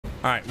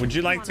All right, would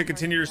you like to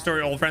continue your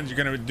story, old friends?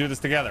 You're gonna do this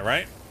together,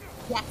 right?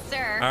 Yes,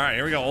 sir. All right,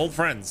 here we go, old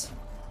friends.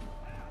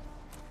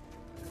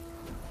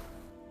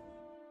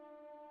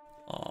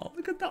 Oh,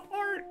 look at the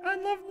art. I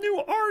love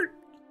new art.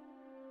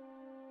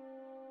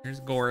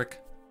 Here's Goric.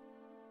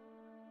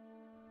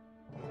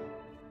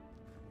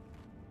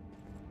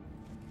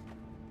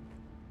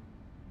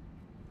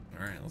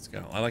 All right, let's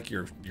go. I like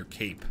your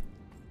cape.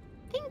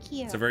 Thank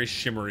you. It's a very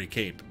shimmery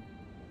cape.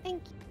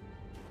 Thank you.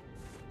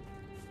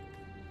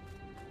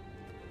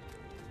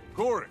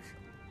 Goric,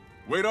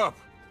 wait up.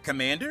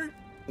 Commander?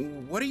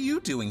 What are you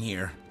doing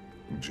here?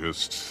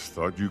 Just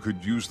thought you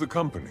could use the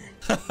company.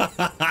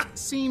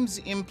 Seems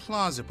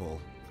implausible.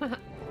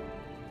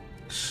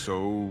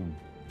 So,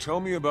 tell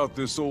me about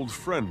this old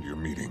friend you're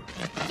meeting.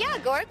 Yeah,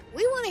 Gork,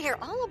 we want to hear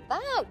all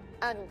about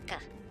Anka.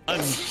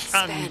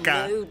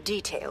 Spare no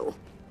detail.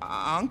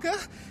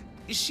 Anka?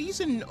 She's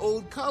an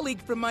old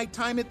colleague from my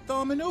time at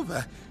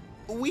Thaumanova.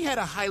 We had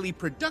a highly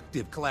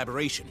productive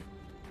collaboration.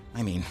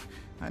 I mean,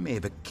 I may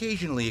have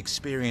occasionally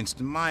experienced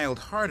mild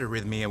heart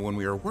arrhythmia when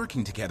we were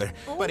working together,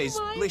 but as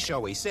Blish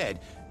always said,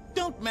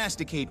 don't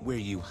masticate where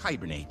you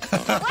hibernate.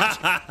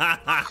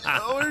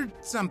 Or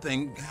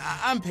something.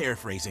 I'm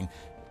paraphrasing.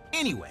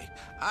 Anyway,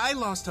 I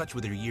lost touch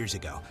with her years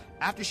ago,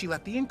 after she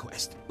left the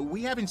inquest.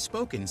 We haven't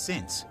spoken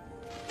since.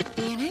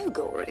 You know,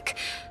 Goric,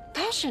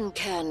 passion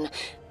can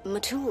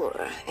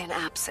mature in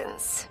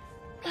absence.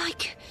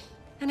 Like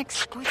an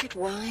exquisite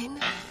wine.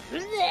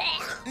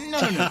 No,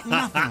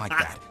 nothing like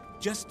that.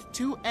 Just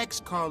two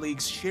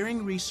ex-colleagues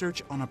sharing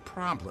research on a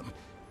problem.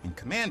 And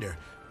Commander,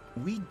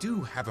 we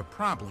do have a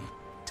problem.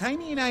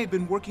 Tiny and I have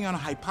been working on a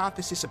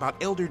hypothesis about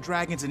elder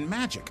dragons and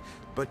magic,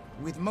 but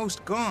with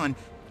most gone,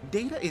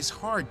 data is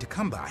hard to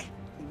come by.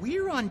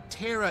 We're on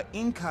Terra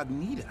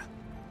Incognita.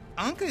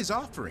 Anka is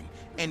offering,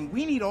 and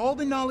we need all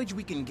the knowledge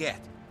we can get.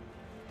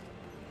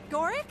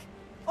 Goric?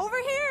 Over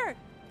here!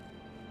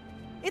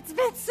 It's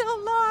been so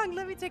long!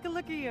 Let me take a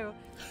look at you.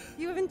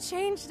 You haven't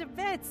changed a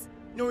bit.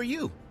 Nor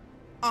you.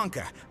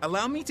 Anka,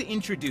 allow me to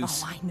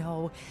introduce... Oh, I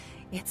know.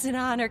 It's an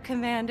honor,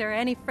 Commander.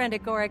 Any friend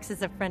at Gorik's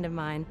is a friend of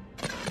mine.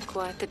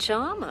 Quite the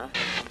charmer.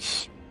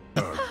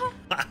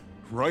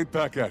 Right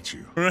back at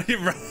you.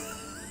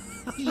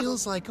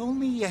 Feels like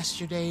only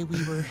yesterday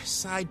we were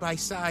side by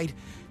side,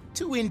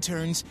 two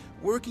interns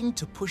working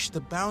to push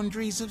the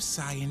boundaries of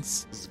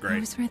science. This is great.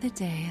 Those were the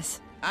days.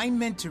 I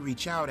meant to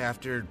reach out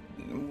after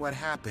what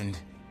happened.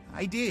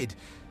 I did.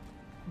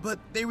 But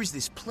there was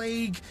this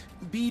plague,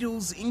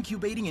 beetles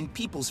incubating in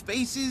people's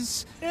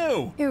faces.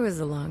 Ew. It was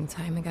a long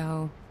time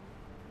ago.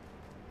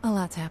 A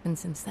lot's happened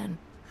since then.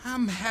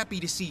 I'm happy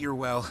to see you're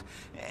well,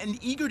 and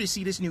eager to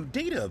see this new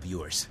data of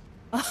yours.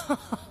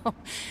 Oh,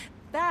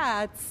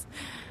 that's...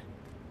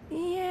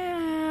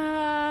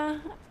 Yeah...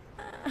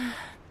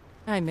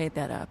 I made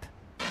that up.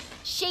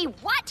 She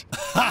what?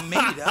 I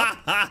made it up?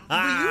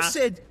 But you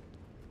said...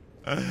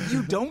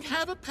 You don't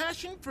have a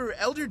passion for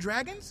elder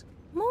dragons?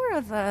 More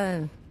of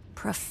a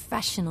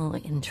professional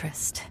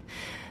interest.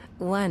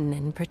 One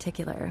in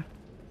particular.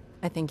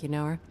 I think you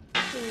know her.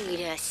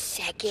 Wait a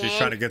second. She's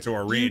trying to get to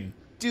Irene. You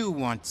do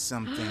want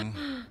something.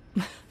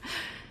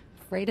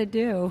 Afraid I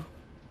do.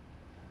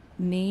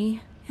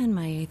 Me and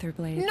my Aether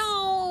Blades.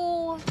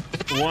 No!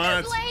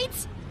 What?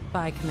 Blades?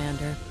 Bye,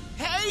 Commander.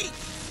 Hey!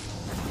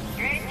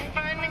 Great to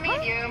finally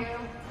meet you.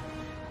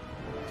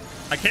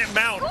 I can't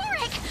mount.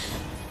 Goric!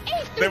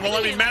 They won't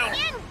let me mount.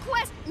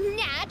 Inquest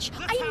Natch!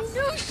 I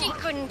knew she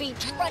couldn't be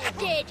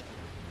trusted!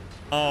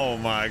 Oh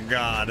my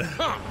god.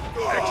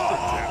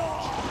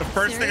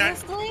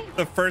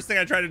 The first thing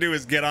I try to do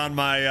is get on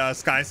my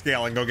sky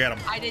scale and go get him.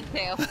 I did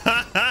too.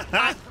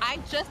 I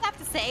just have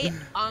to say,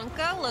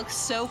 Anka looks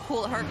so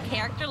cool. Her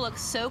character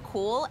looks so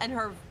cool, and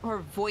her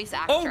voice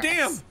actress. Oh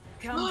damn!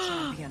 Come,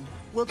 champion.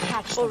 We'll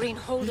catch them. Maureen,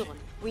 hold on.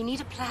 We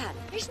need a plan.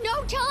 There's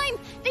no time!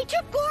 They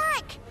took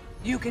Goric!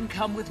 You can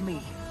come with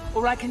me,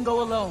 or I can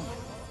go alone.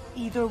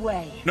 Either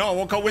way. No, I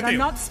won't go with But you.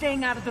 I'm not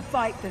staying out of the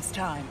fight this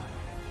time.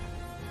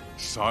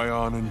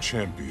 Scion and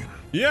Champion.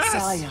 Yes!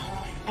 Scion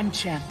and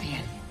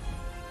champion.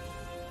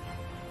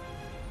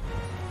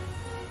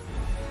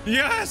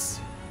 Yes!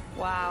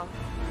 Wow.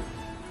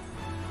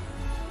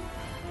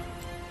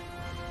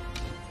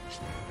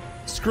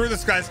 Screw the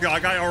sky scale. I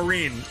got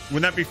Irene.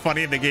 Wouldn't that be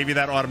funny if they gave you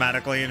that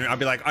automatically? And I'd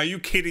be like, are you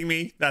kidding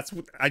me?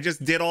 I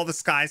just did all the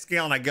sky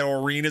scale and I get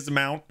Irene as a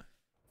mount.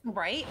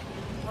 Right?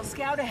 I'll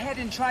scout ahead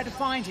and try to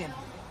find him.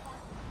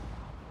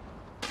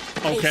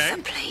 Okay.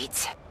 Aether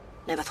Blades.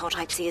 Never thought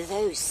I'd see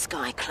those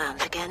Sky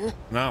Clans again.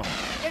 No.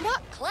 They're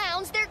not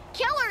clowns, they're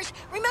killers!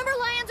 Remember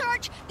Lion's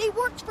Arch? They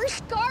worked for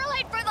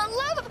Scarlet for the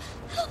love of...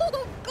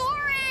 Oh,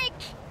 Goric!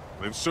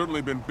 They've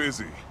certainly been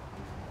busy.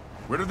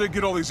 Where did they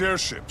get all these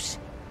airships?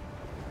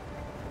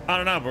 I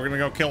don't know, but we're gonna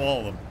go kill all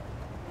of them.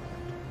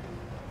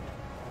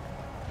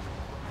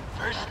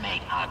 First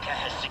Mate Anka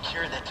has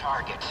secured the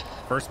target.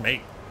 First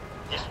mate.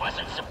 This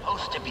wasn't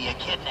supposed to be a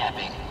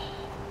kidnapping,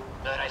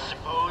 but I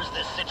suppose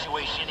the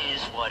situation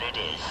is what it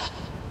is.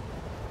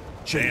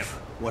 Chief,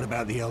 what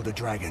about the Elder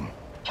Dragon?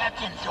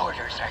 Captain's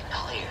orders are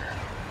clear.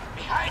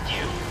 behind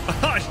you.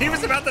 Oh, he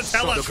was about to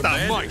tell us stuff.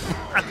 Ether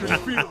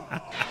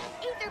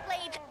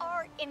blades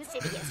are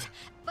insidious,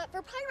 but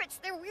for pirates,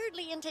 they're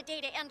weirdly into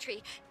data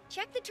entry.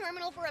 Check the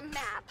terminal for a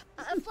map,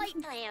 a flight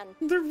plan.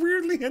 They're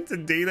weirdly into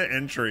data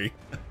entry.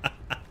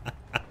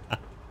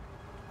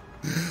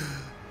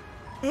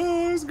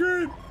 Oh, it's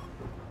great.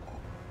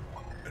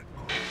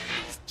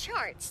 These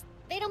charts,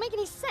 they don't make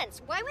any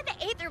sense. Why would the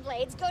Aether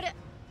blades go to...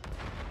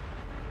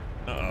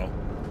 Uh-oh.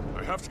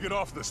 I have to get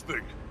off this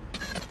thing.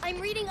 I'm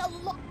reading a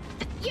lot.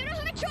 You don't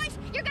have a choice.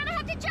 You're gonna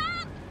have to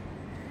jump.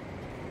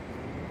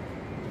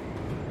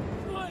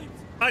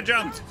 I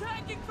jumped.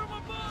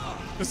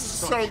 This is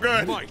so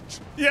good.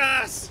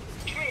 Yes.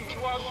 Trin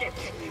to all ships.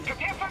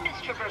 Prepare for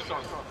mist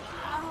traversal.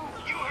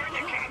 You heard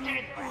the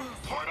captain.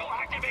 Portal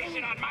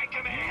activation on my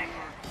command.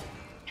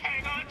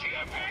 Hang on to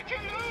your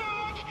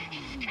pantaloons,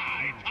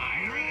 sky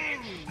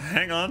pirates.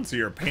 Hang on to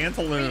your Reading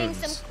pantaloons.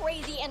 some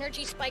crazy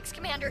energy spikes,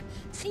 Commander.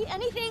 See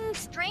anything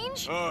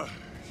strange?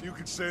 You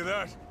could say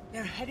that.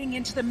 They're heading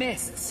into the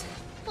mists.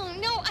 Oh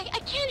no, I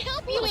can't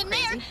help you in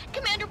there.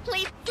 Commander,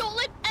 please don't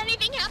let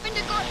anything happen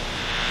to Gor.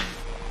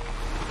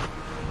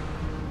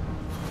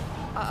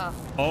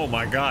 Oh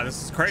my god,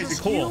 this is crazy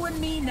Just cool. you and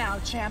me now,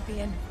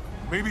 champion.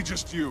 Maybe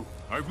just you.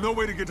 I have no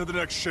way to get to the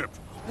next ship.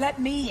 Let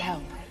me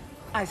help.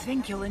 I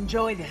think you'll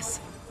enjoy this.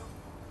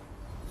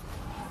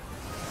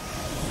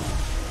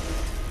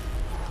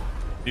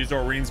 Use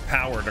Oreen's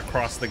power to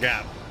cross the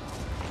gap.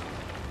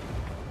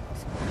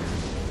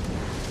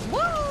 Woo!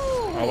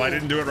 Oh, I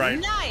didn't do it right.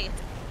 Nice.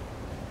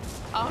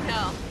 Oh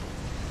no.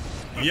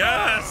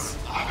 Yes!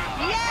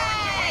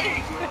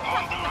 Yay!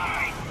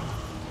 Nice.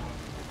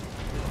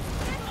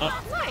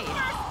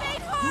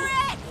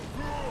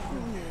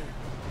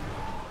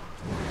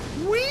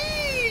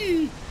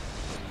 Whee!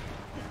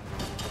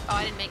 Oh,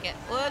 I didn't make it.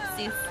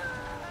 Whoopsies.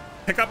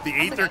 Pick up the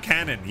Aether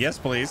cannon. Yes,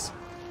 please.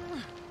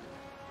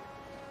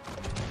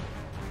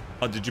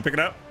 Oh, did you pick it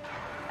up?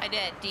 I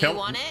did. Do Kill- you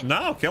want it?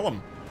 No, kill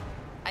him.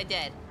 I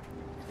did.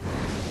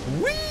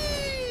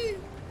 Whee!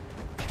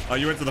 Oh,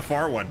 you went to the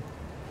far one.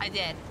 I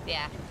did.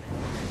 Yeah.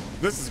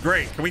 This is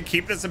great. Can we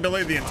keep this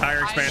ability the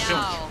entire expansion?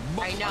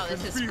 I know.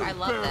 This is. I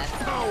love this.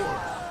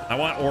 I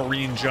want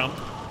Oreen jump.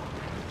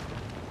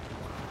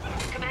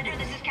 Commander,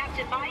 this is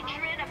Captain Mai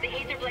Trin of the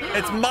Aether Blade.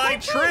 It's my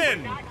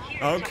Trin.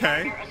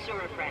 Okay.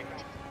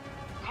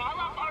 Call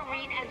up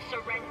Irene and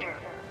surrender.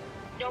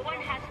 No one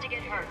has to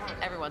get hurt.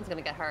 Everyone's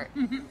gonna get hurt.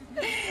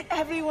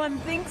 Everyone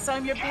thinks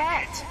I'm your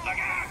pet. Look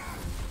out!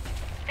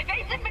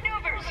 Evasive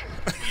maneuvers.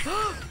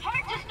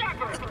 Hard to stop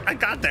her. I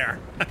got there.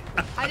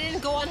 I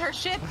didn't go on her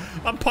ship.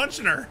 I'm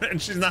punching her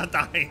and she's not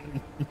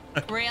dying.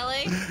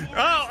 Really?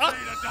 Oh,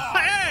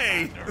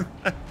 hey!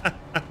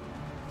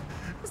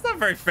 It's not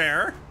very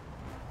fair.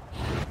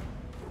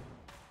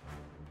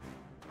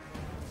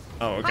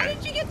 Oh, okay. How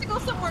did you get to go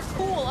somewhere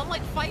cool? I'm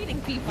like fighting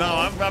people.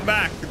 No, I'm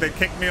back. They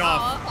kicked me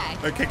off. Oh, okay.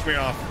 They kicked me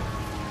off.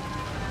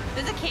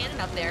 There's a cannon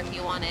up there if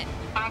you want it.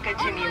 Anka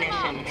to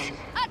munitions.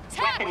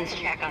 Attack! Weapons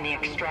check on the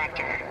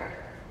extractor.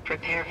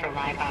 Prepare for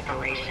live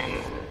operation.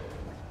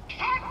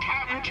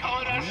 Captain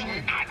told us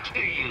not to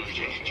use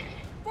it.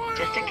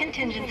 Just a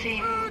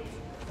contingency.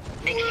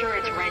 Make sure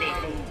it's ready.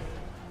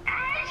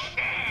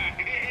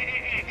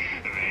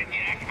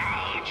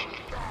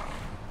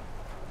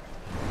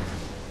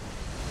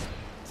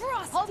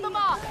 Hold them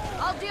off.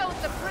 I'll deal with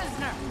the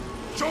prisoner.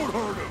 Don't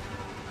hurt him.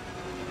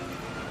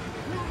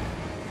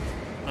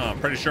 Oh, I'm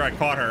pretty sure I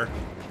caught her.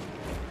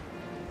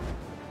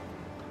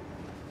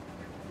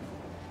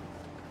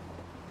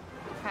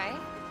 Okay.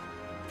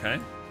 Okay.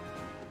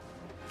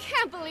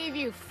 Can't believe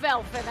you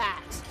fell for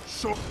that.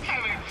 So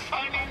Having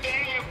fun in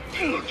there, you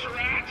filth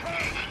rat.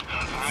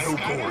 no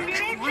going.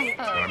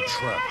 I'm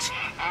trapped.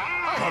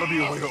 Gotta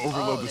be a way to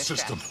overload the they're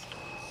system. trapped.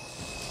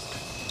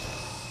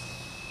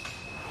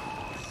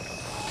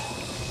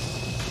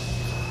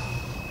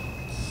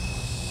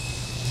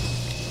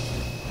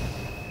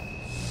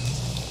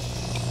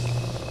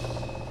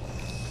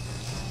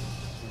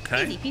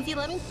 Okay. Easy peasy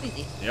lemon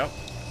squeezy. Yep.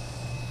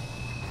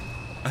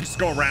 I just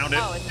go around it.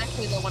 Oh, it's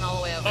actually the one all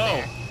the way over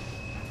there.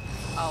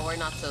 Oh, we're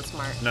not so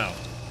smart. No.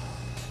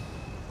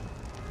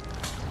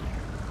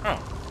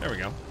 Oh, there we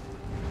go.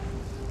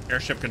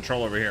 Airship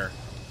control over here.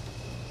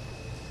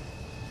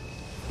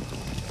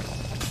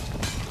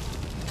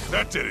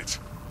 That did it.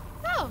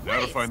 Oh, Now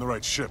to nice. find the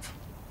right ship.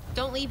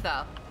 Don't leave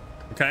though.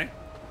 Okay.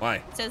 Why?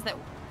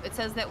 It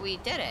says that we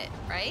did it,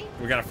 right?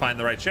 We gotta find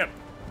the right ship.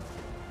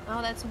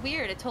 Oh, that's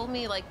weird. It told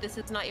me like this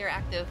is not your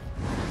active.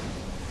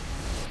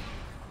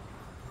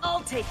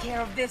 I'll take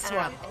care of this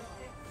one.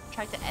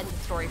 Tried to end the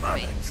story for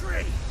me.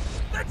 Tree!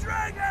 The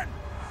dragon!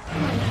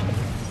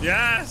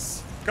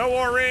 Yes! Go,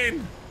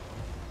 Oreen!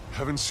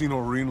 Haven't seen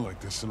Oreen like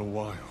this in a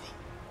while.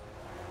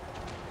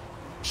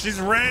 She's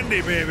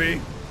Randy,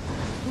 baby.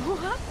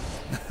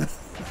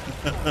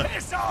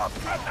 Piss off,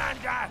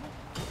 Commander!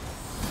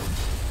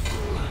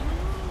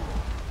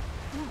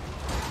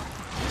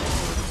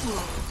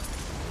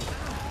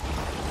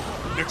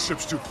 Next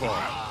ship's too far.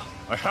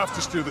 I have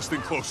to steer this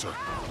thing closer.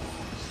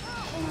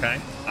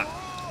 Okay.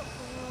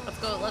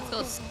 Let's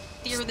go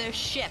steer this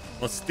ship.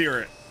 Let's steer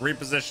it.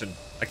 Reposition.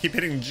 I keep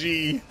hitting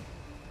G.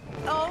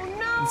 Oh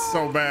no! It's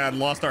so bad.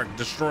 Lost Ark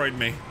destroyed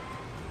me.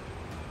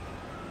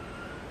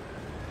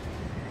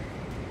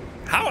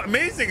 How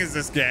amazing is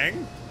this,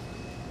 gang?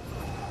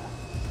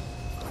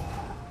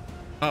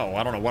 Oh,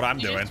 I don't know what I'm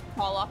doing. Just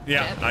fall off the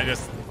Yeah,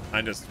 ship.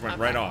 I just went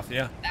right off.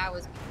 Yeah, That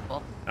was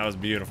beautiful. that was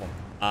beautiful.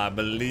 I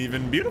believe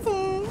in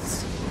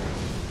beautifuls.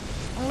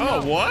 Oh, Oh,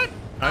 no. what?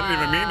 I didn't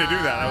even mean to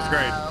do that. That was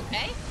great.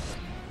 Okay.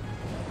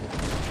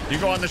 You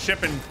go on the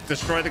ship and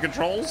destroy the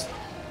controls?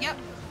 Yep.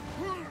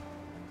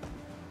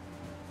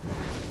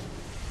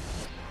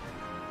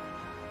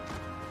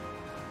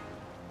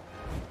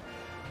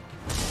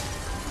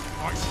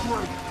 My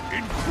strength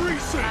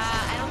increases!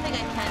 I don't think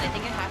I can. I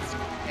think it has to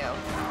go.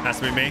 Has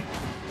to be me?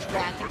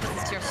 Yeah, I think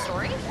this is your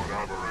story.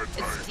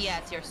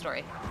 It's your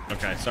story.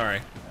 Okay,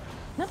 sorry.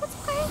 No,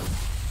 that's okay.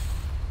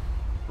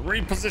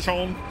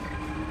 Reposition.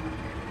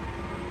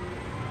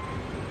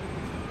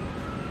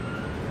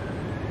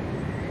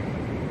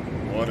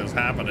 What is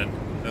happening?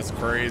 That's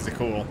crazy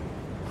cool.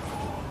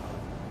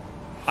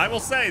 I will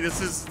say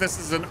this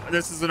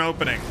is an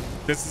opening.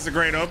 This is a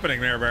great opening,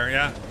 Mirror Bear.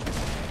 Yeah.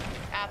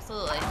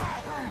 Absolutely.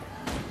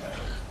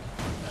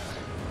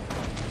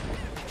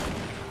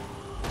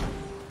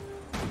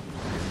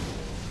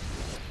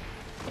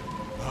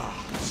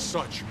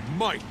 Such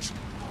might!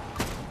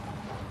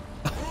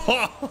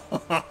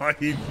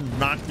 He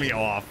knocked me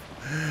off.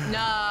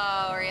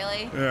 No,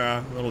 really?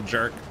 Yeah, little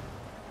jerk.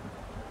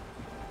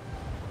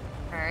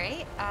 All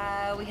right.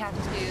 We have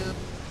to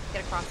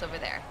get across over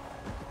there.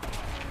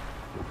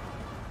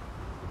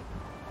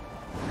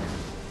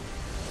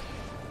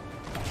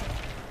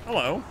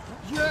 Hello.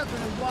 You're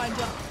gonna wind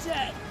up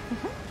dead.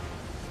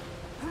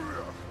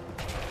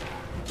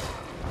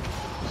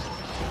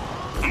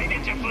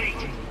 Ninja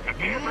fleet,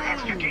 prepare for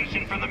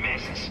extrication from the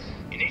mists.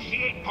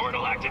 Initiate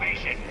portal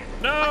activation.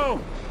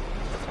 No.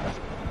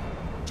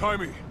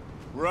 Timey,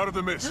 we're out of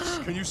the mists.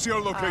 Can you see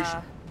our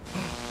location?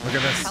 Look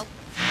at this. Help.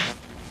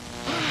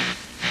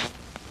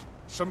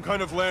 Some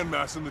kind of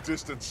landmass in the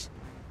distance.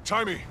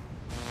 Timey,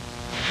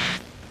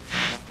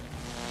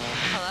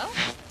 Hello?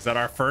 Is that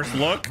our first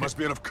look? must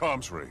be enough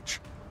comms range.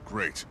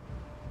 Great.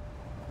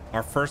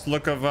 Our first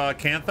look of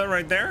Cantha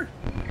right there?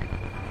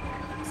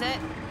 Is it?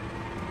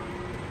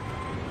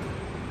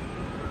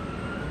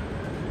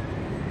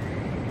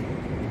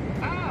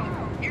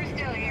 Oh, you're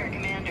still here,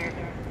 Commander.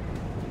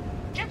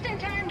 Just in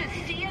time to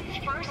see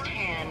it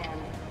firsthand.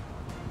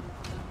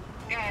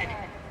 Good.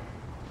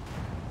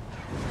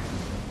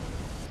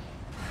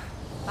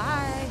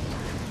 Bye.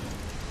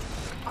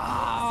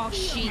 Oh,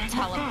 she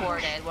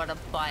teleported. What a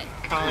butt.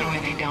 Call it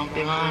where they don't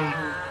belong.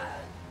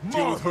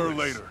 Deal with her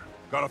later.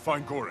 Gotta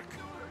find Gorik.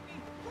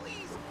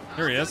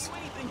 Here he is.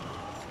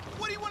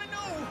 What do you want to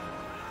know?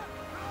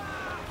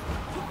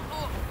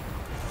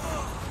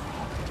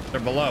 They're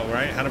below,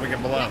 right? How do we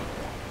get below?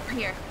 We're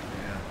here.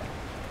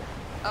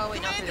 Oh,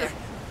 wait, not through there.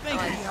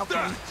 Thank Oh, you,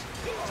 Falcon.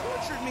 They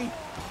tortured me.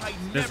 I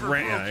Just never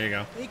ran. Yeah, broke. there you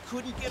go. They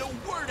couldn't get a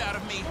word out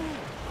of me.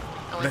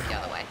 Oh, it's the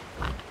other way.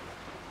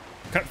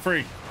 Cut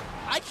free.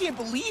 I can't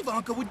believe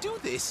Anka would do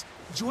this.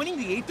 Joining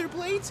the Aether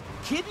Blades?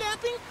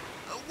 Kidnapping?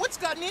 What's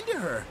gotten into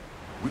her?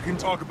 We can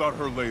talk about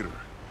her later.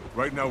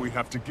 Right now we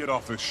have to get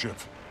off this ship.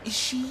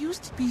 She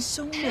used to be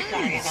so So sorry about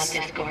nice.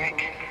 this,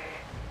 Gorik.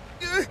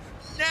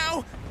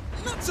 Now,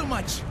 not so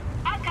much.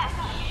 Anka,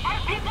 our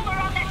people are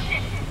on that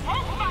ship.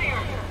 Hold fire.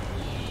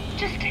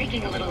 Just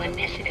taking a little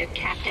initiative,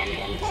 Captain.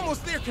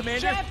 Almost there,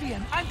 Commander.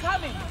 Champion, I'm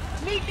coming.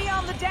 Meet me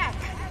on the deck.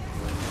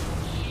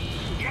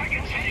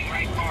 Dragon's heading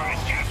right for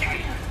us,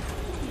 Captain.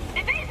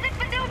 Evasive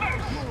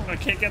maneuvers. I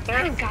can't get through.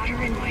 I've got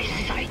her in my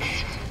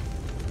sights.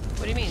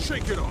 What do you mean?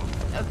 Shake it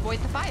off. Avoid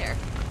the fire.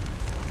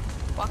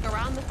 Walk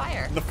around the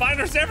fire. The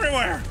fire's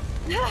everywhere.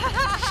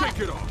 Shake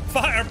it off.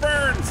 Fire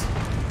burns.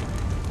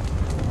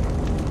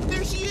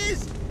 There she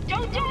is.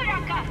 Don't do it,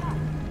 Anka.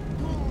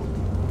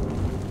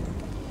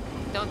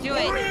 Don't do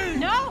it.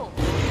 No!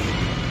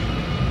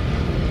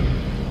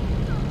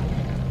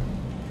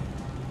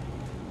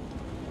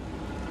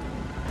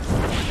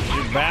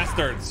 You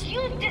bastards.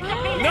 You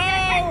disobeyed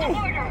No! the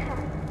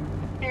order.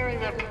 There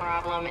was a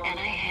problem, and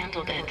I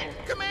handled it.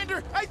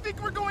 Commander, I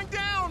think we're going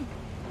down.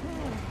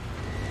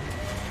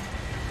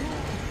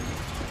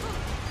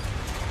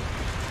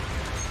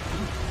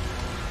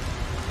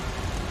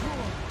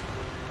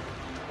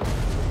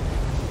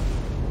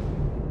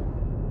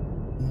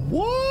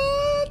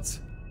 What?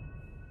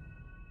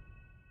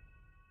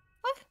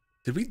 What?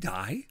 Did we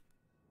die?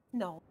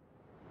 No.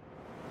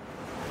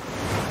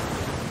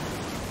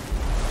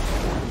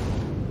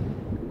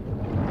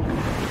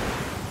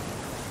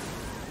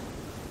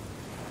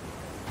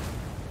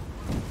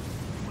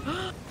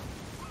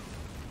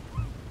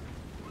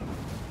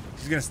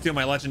 He's gonna steal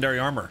my legendary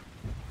armor.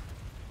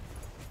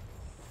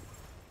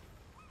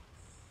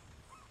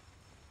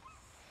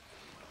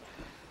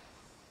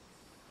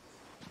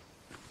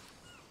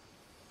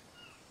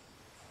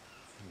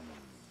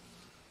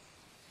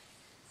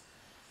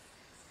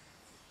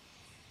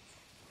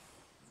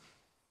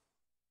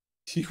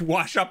 You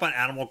wash up on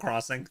Animal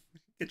Crossing.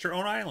 Get your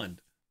own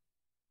island.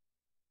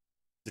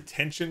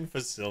 Detention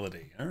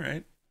facility. All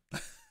right. I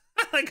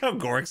like how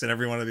Gorik's in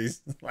every one of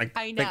these. Like,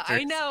 I know, pictures.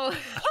 I know.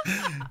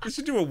 We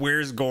should do a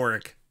Where's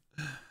Gorik?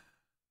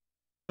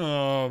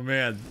 Oh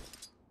man.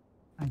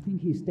 I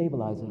think he's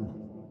stabilizing.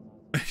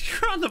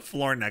 You're on the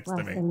floor next to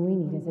Last me. thing we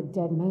need is a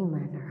dead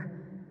mainlander.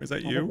 Is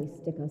that Probably you?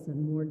 stick us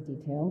on morgue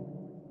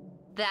detail.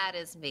 That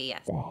is me,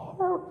 yes. The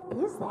hell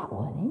is that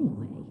one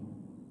anyway?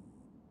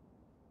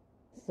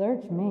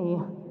 Search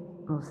me.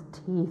 Those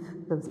teeth,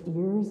 those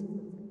ears.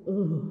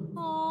 Ugh.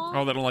 Aww.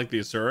 Oh, they don't like the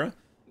Asura?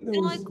 They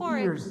don't like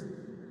Gorik. Ears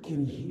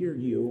can hear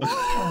you.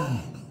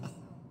 I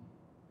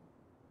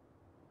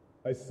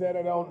said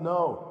I don't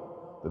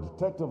know. The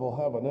detective will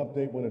have an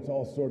update when it's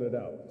all sorted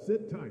out.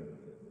 Sit tight.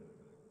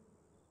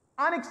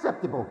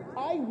 Unacceptable.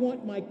 I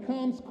want my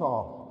comms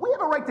call. We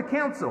have a right to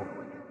counsel.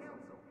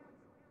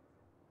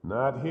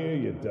 Not here,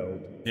 you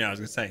don't. Yeah, I was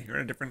gonna say you're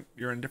in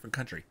a different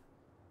country.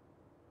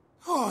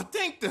 Oh,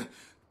 thank the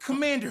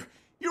commander.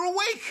 You're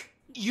awake.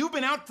 You've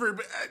been out for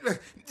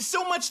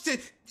so much to.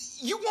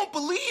 You won't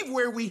believe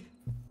where we.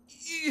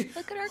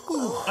 Look at our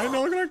clothes. I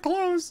know, look at our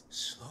clothes.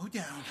 Slow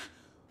down.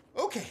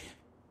 Okay,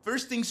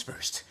 first things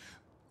first.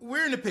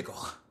 We're in a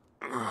pickle.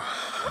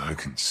 I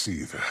can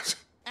see that.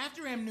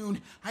 After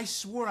Amnoon, I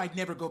swore I'd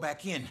never go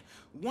back in.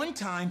 One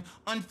time,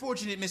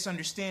 unfortunate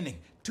misunderstanding.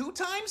 2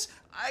 times,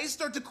 I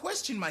start to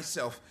question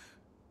myself.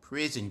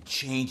 Prison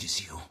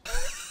changes you.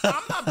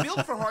 I'm not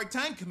built for hard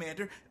time,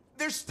 Commander.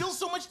 There's still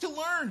so much to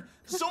learn,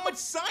 so much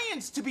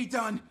science to be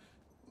done.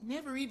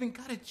 Never even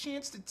got a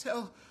chance to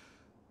tell.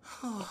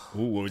 Ooh,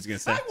 what was he gonna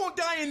say? I won't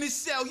die in this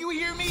cell, you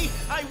hear me?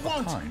 I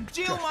won't.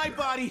 Jail my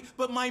body,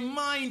 but my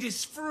mind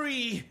is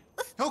free.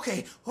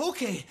 Okay.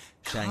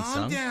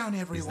 Calm down,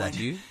 everyone. Is that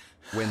you?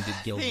 When did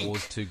Guild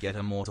Wars 2 get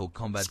a Mortal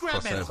Kombat Scrap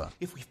crossover? metal.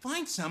 If we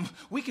find some,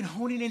 we can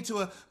hone it into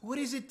a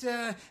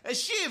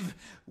shiv.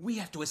 We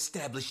have to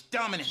establish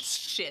dominance.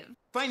 Shiv.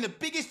 Find the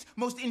biggest,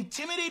 most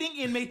intimidating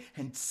inmate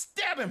and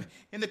stab him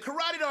in the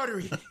carotid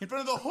artery in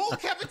front of the whole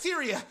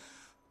cafeteria.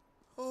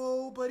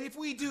 Oh, but if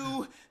we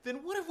do, then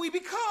what have we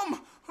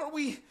become? Are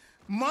we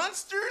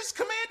monsters,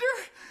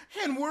 Commander?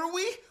 And were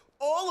we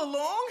all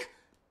along?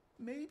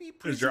 Maybe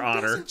prison your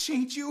otter. doesn't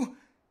change you.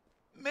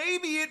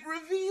 Maybe it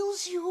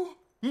reveals you.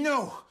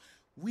 No,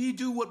 we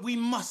do what we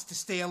must to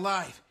stay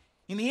alive.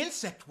 In the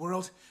insect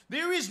world,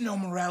 there is no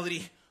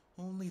morality.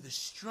 Only the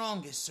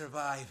strongest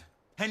survive.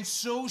 And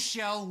so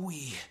shall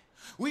we.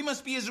 We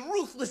must be as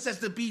ruthless as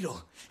the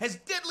beetle, as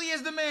deadly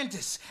as the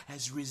mantis,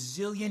 as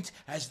resilient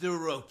as the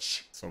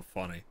roach. So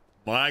funny.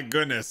 My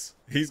goodness,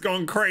 he's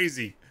going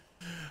crazy.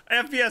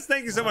 FPS,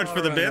 thank you so much for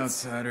the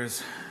bits.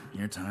 Outsiders,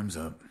 your time's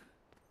up.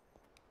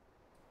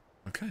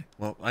 Okay,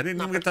 well, I didn't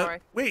Not even get that. Troy.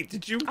 Wait,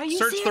 did you Are you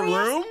search the serious?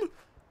 room?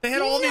 They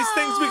had all these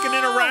things we can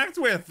interact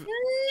with. No,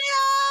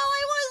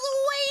 I was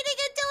waiting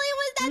until he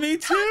was done Me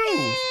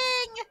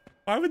too. talking.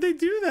 Why would they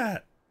do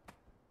that?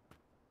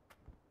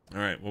 All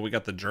right, well, we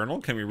got the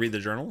journal. Can we read the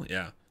journal?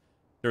 Yeah.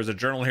 There's a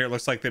journal here. It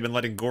looks like they've been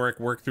letting Gorik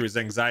work through his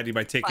anxiety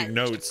by taking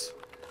notes.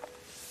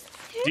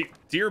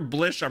 Dear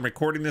Blish, I'm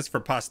recording this for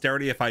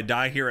posterity. If I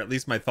die here, at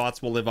least my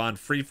thoughts will live on,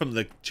 free from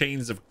the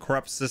chains of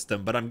corrupt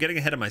system. But I'm getting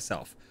ahead of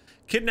myself.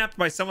 Kidnapped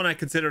by someone I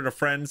considered a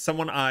friend,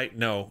 someone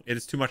no, it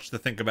is too much to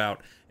think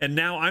about. And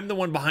now I'm the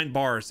one behind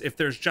bars. If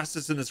there's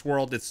justice in this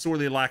world, it's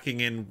sorely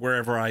lacking in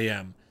wherever I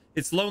am.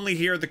 It's lonely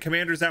here, the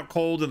commander's out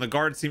cold, and the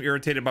guards seem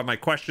irritated by my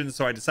questions,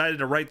 so I decided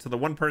to write to the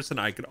one person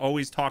I could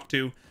always talk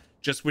to.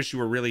 Just wish you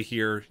were really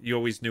here. You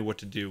always knew what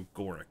to do,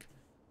 Gorik.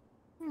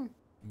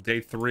 Day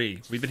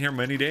 3. We've been here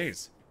many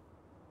days.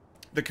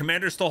 The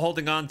commander's still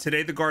holding on.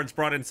 Today the guards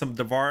brought in some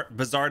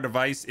bizarre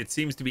device. It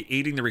seems to be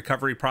aiding the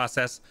recovery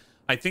process.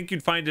 I think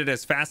you'd find it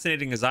as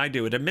fascinating as I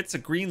do. It emits a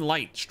green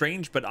light,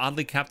 strange but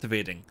oddly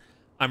captivating.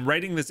 I'm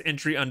writing this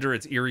entry under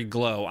its eerie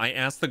glow. I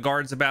asked the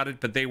guards about it,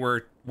 but they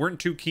weren't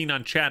too keen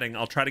on chatting.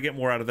 I'll try to get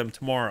more out of them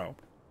tomorrow.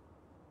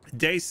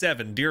 Day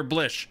 7. Dear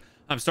Blish,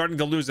 I'm starting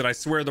to lose it. I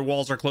swear the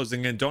walls are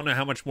closing in. Don't know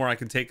how much more I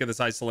can take of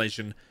this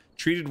isolation.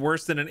 Treated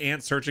worse than an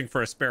ant searching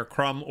for a spare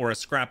crumb or a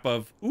scrap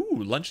of...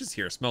 Ooh, lunch is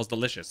here. Smells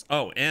delicious.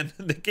 Oh, and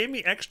they gave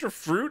me extra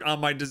fruit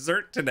on my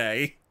dessert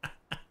today.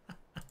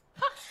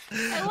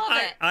 I love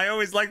it. I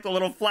always like the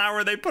little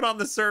flower they put on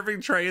the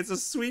serving tray. It's a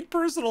sweet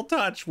personal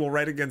touch. We'll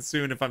write again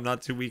soon if I'm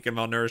not too weak and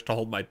malnourished to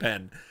hold my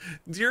pen.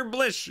 Dear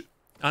Blish,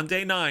 on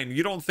day 9,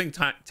 you don't think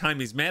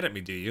Timey's mad at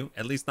me, do you?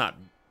 At least not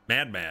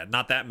mad,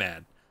 not that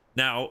mad.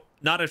 Now,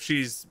 not if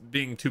she's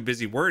being too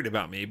busy worried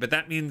about me, but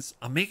that means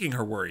I'm making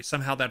her worry.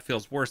 Somehow that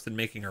feels worse than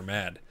making her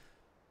mad.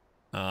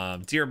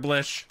 Dear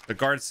Blish, the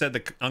guard said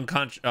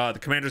the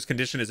commander's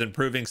condition is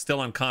improving, still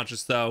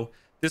unconscious though.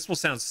 This will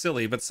sound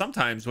silly, but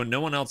sometimes when no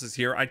one else is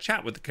here, I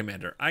chat with the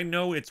commander. I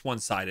know it's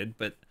one-sided,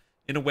 but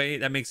in a way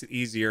that makes it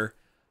easier.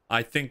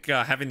 I think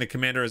having the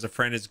commander as a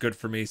friend is good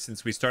for me.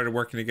 Since we started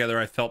working together,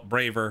 I felt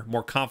braver,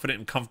 more confident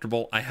and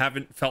comfortable. I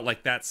haven't felt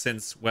like that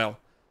since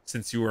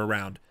you were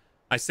around.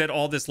 I said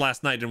all this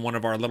last night in one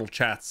of our little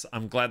chats.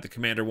 I'm glad the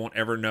commander won't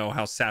ever know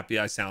how sappy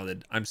I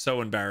sounded. I'm so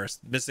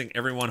embarrassed. Missing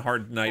everyone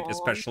hard tonight,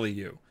 especially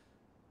you.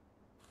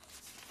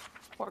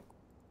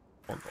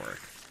 Poor Gorik.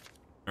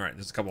 All right,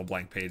 there's a couple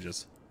blank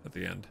pages at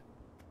the end.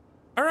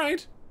 All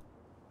right.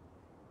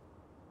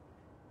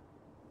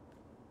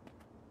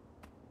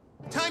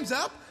 Time's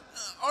up?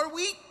 Are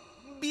we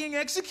being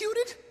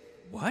executed?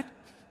 What?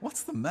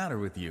 What's the matter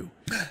with you?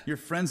 Your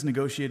friends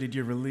negotiated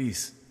your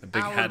release. The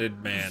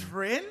big-headed man.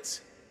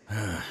 Friends?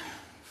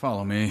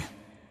 Follow me.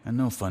 And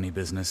no funny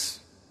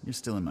business. You're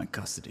still in my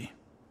custody.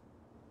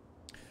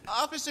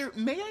 Officer,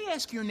 may I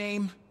ask your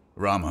name?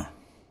 Rama.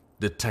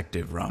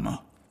 Detective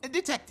Rama.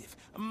 Detective,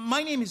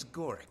 my name is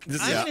Gorik.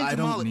 I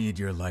don't need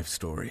your life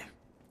story.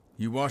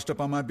 You washed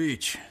up on my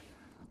beach.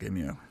 Gave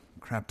me a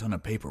crap ton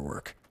of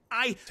paperwork.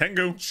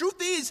 Tengu.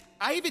 Truth is,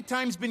 I have at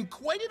times been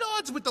quite at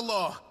odds with the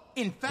law.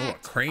 In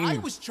fact, I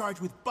was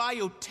charged with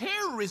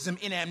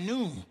bioterrorism in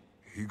Amnoon.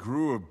 He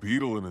grew a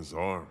beetle in his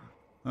arm.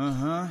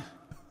 Uh-huh.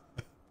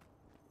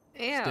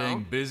 Ew.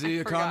 Staying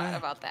busy, I forgot Akane?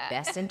 about that.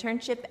 Best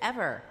internship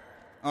ever.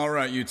 All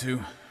right, you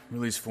two.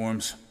 Release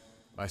forms.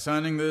 By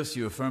signing this,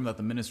 you affirm that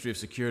the Ministry of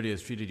Security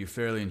has treated you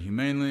fairly and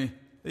humanely,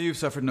 that you've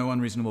suffered no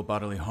unreasonable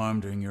bodily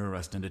harm during your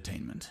arrest and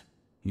detainment.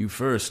 You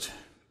first,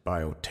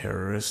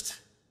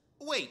 bioterrorist.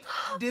 Wait,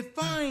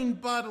 define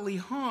bodily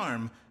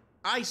harm.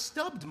 I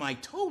stubbed my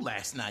toe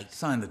last night.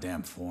 Sign the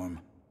damn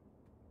form.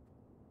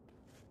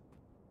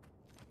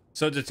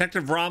 So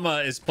Detective Rama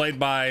is played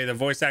by the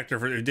voice actor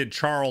who did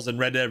Charles in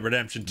Red Dead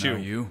Redemption 2. Now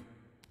you.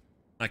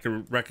 I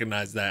could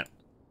recognize that.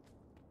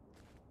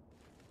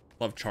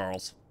 Love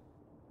Charles.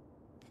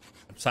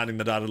 I'm signing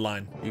the dotted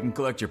line. You can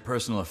collect your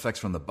personal effects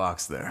from the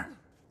box there.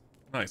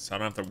 Nice. I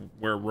don't have to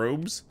wear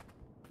robes.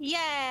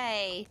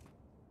 Yay!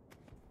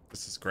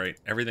 This is great.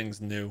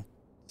 Everything's new.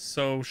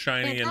 So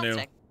shiny and new.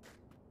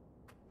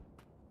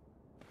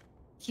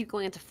 Keep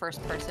going into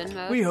first person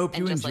mode. We hope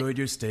you and just, enjoyed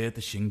your stay at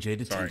the Shinjay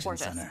Detention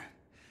Gorgeous. Center.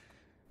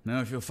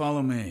 Now, if you'll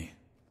follow me.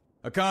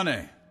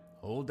 Akane,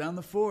 hold down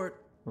the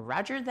fort.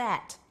 Roger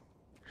that.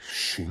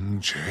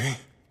 Shinjay?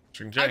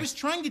 I was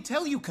trying to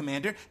tell you,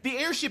 Commander. The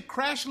airship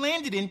crash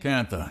landed in...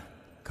 Kantha,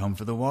 come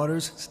for the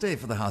waters, stay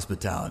for the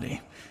hospitality.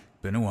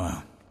 Been a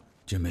while.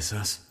 Did you miss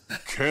us?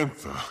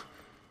 Kantha?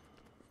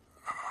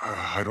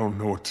 I don't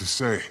know what to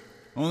say.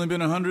 Only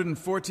been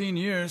 114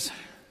 years.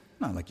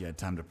 Not like you had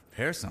time to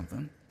prepare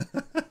something.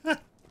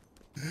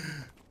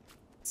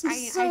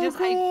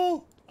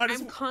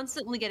 I'm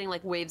constantly getting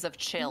like waves of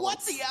chills.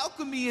 What the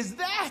alchemy is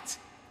that?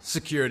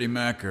 Security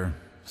Mac or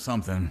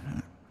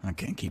something. I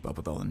can't keep up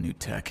with all the new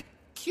tech.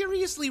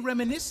 Curiously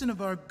reminiscent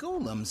of our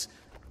golems.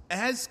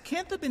 Has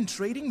Kantha been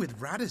trading with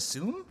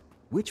Radasun?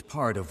 Which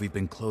part of we've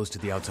been closed to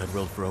the outside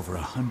world for over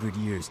 100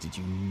 years did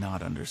you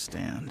not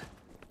understand?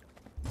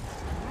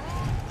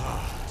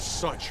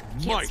 Such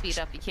You can't speed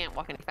up, you can't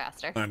walk any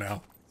faster. I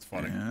know. It's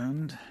funny.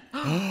 And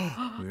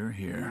we're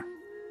here.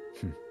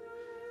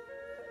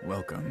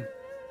 Welcome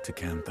to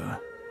Kantha.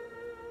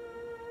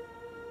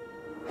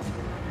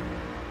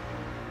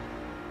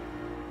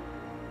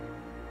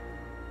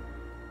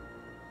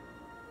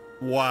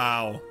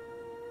 Wow.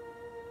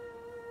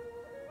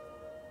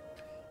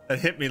 That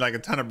hit me like a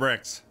ton of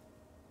bricks.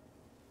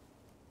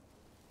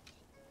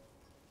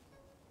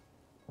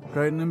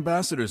 Crichton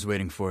Ambassador's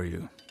waiting for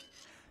you.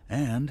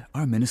 And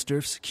our Minister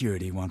of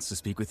Security wants to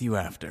speak with you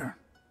after.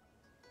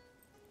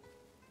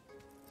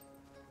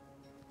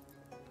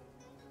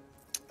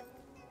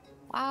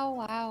 Wow,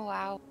 wow,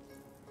 wow.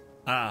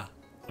 Ah,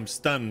 I'm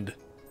stunned.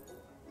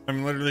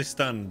 I'm literally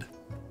stunned.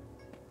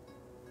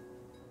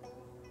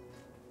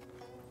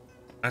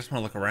 I just want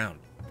to look around.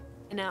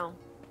 I know.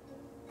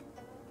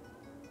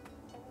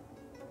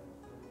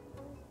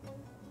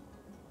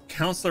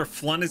 Counselor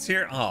Flunn is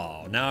here?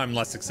 Oh, now I'm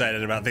less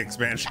excited about the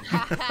expansion.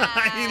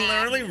 He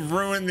literally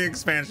ruined the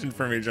expansion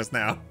for me just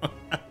now.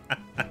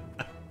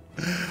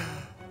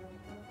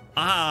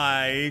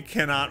 I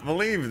cannot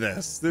believe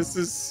this. This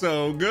is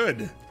so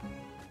good.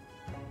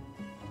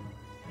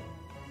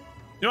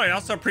 You know, I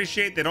also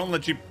appreciate they don't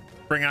let you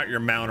bring out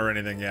your mount or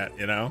anything yet,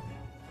 you know?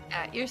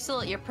 You're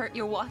still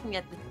you're walking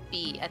at the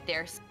speed at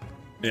their.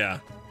 Yeah.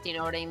 Do you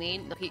know what I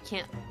mean? Like, you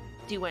can't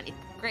do anything.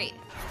 Great.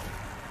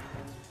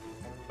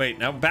 Wait,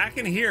 now back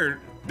in here,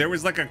 there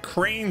was like a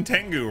crane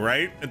Tengu,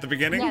 right? At the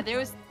beginning? Yeah,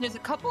 there's a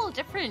couple of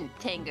different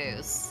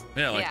Tengus.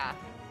 Yeah, like, yeah.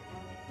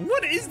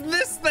 What is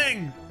this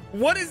thing?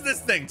 What is this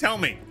thing? Tell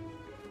me.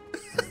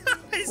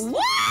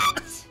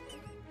 What?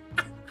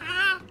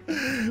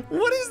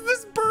 What is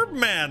this burb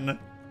man?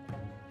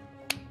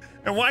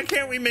 And why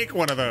can't we make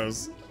one of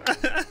those?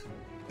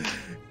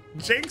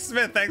 Jake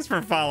Smith, thanks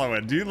for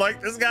following. Do you like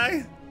this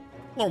guy?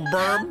 Little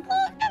burb.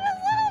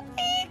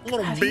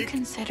 Little Have beak. you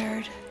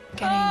considered Oh,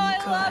 getting I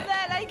good? love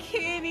that. I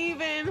can't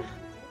even.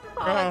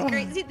 Oh, that's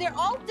great. See, they're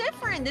all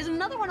different. There's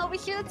another one over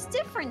here that's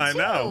different, I too.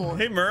 know.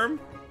 Hey, Merm.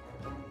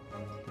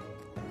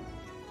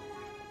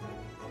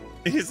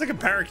 He's like a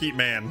parakeet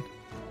man.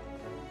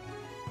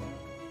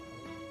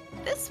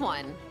 This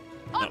one.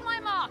 On my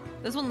mark.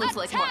 This one looks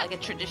like more like a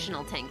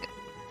traditional Tengu.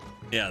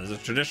 Yeah, there's a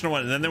traditional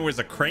one, and then there was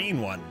a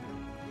crane one.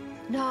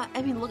 No,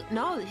 I mean, look.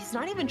 No, he's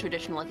not even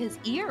traditional. Like his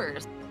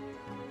ears.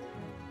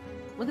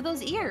 Look at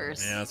those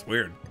ears. Yeah, that's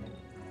weird.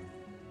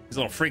 He's a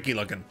little freaky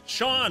looking.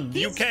 Sean,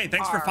 These UK,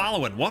 thanks for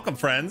following. Welcome,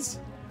 friends.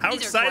 How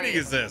exciting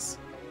is this?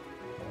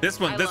 This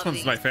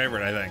one's my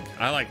favorite, I think.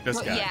 I like this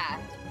guy. Yeah,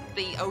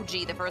 the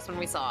OG, the first one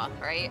we saw,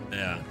 right?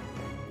 Yeah.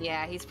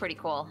 Yeah, he's pretty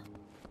cool.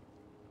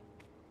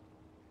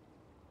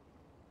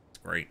 It's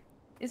great.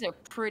 These are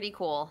pretty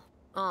cool.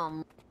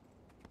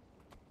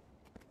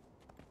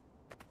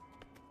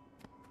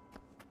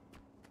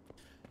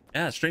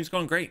 Yeah, stream's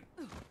going great.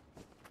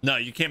 No,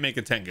 you can't make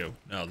a Tengu.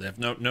 No, they have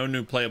no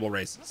new playable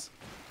races.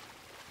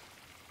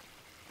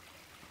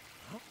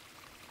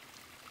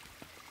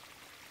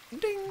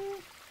 Ding.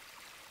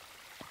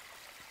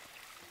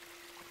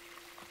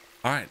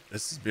 All right,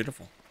 this is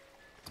beautiful.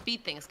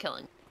 Speed thing is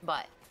killing,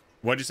 but.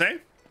 What'd you say?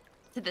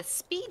 The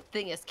speed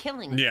thing is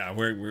killing. Yeah,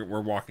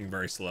 we're walking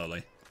very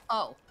slowly.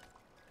 Oh.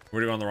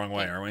 We're going the wrong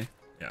way, aren't we?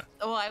 Yeah.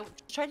 Oh, I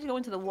tried to go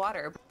into the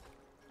water.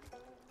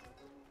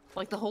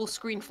 Like the whole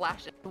screen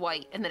flashed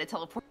white, and then it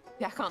teleported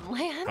back on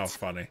land. How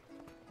funny.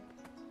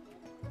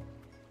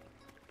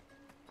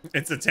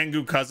 It's the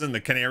Tengu cousin, the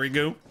canary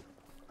goo.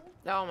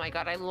 Oh my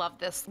god, I love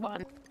this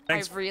one.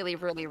 Thanks. I really,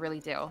 really, really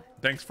do.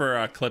 Thanks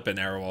for clipping,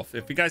 Airwolf.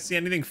 If you guys see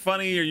anything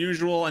funny or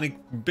usual, any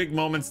big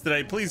moments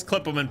today, please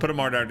clip them and put them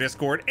on our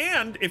Discord.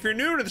 And if you're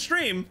new to the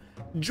stream,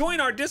 join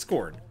our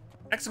Discord.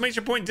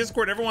 Exclamation point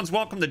Discord. Everyone's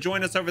welcome to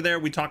join us over there.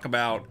 We talk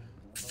about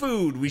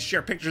food. We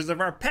share pictures of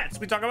our pets.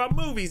 We talk about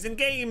movies and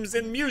games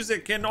and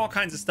music and all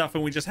kinds of stuff.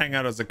 And we just hang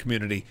out as a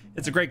community.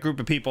 It's a great group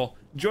of people.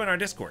 Join our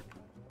Discord.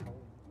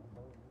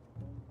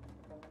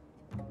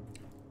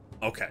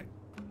 Okay.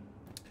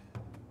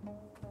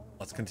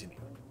 Let's continue.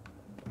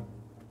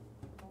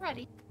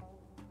 Ready.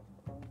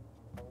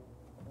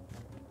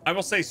 I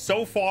will say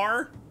so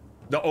far,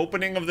 the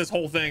opening of this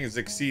whole thing has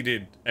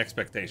exceeded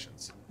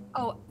expectations.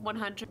 Oh,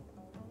 100.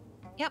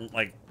 Yep.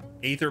 Like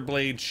Aether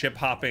Blade, ship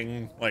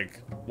hopping,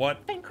 like what?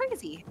 It's been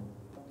crazy.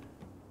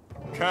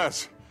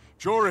 Cass,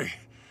 Jory,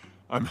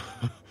 I'm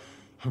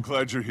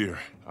glad you're here.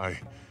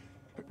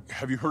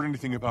 Have you heard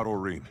anything about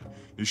Aureen?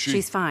 Is she?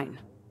 She's fine.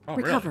 Oh,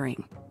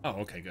 recovering. Really?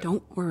 Oh, okay, good.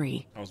 Don't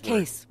worry. I was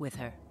worried. Case with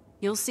her.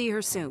 You'll see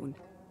her soon.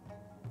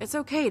 It's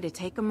okay to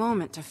take a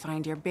moment to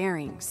find your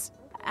bearings.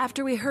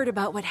 After we heard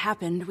about what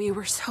happened, we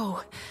were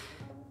so...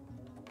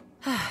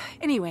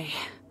 Anyway,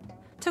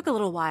 took a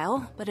little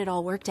while, but it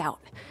all worked out.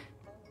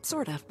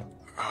 Sort of.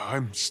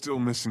 I'm still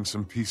missing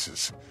some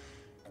pieces.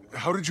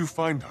 How did you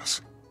find us?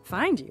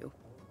 Find you?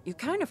 You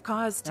kind of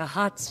caused... A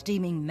hot,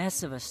 steaming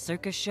mess of a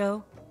circus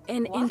show?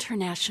 An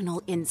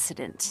international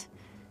incident.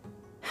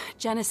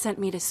 Jenna sent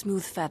me to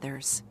Smooth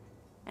Feathers.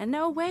 And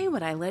no way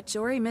would I let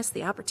Jory miss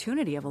the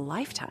opportunity of a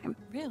lifetime.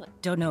 Really?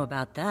 Don't know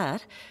about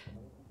that.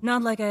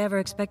 Not like I ever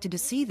expected to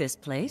see this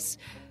place.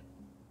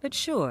 But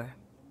sure,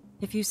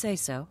 if you say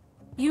so.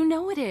 You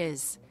know it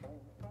is.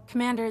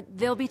 Commander,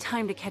 there'll be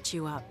time to catch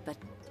you up, but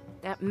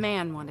that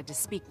man wanted to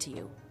speak to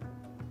you.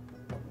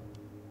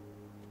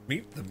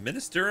 Meet the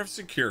Minister of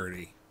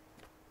Security.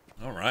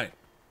 All right.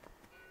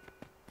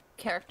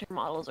 Character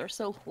models are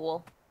so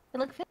cool. They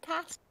look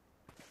fantastic.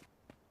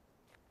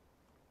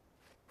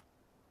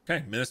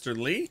 Okay, Minister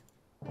Lee?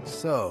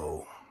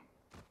 So,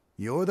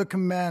 you're the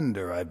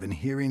commander I've been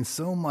hearing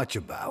so much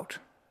about.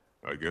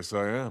 I guess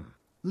I am.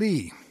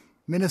 Lee,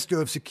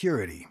 Minister of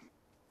Security.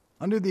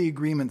 Under the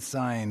agreement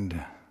signed,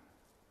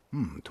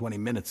 20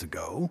 minutes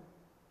ago,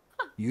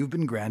 you've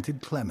been granted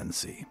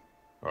clemency.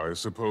 I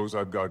suppose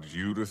I've got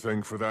you to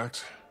thank for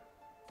that?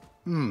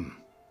 You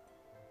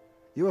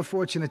are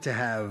fortunate to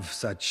have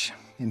such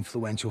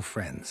influential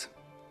friends.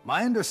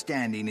 My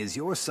understanding is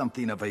you're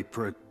something of a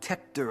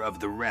protector of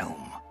the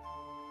realm,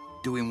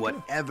 doing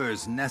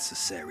whatever's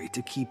necessary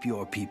to keep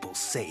your people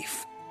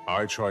safe.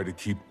 I try to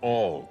keep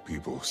all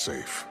people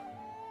safe.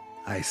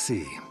 I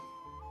see.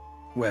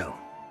 Well,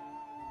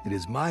 it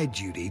is my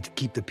duty to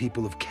keep the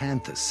people of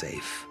Cantha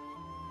safe.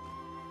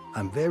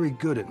 I'm very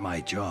good at my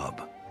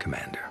job,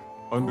 Commander.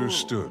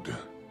 Understood,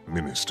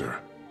 Minister.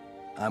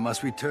 I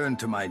must return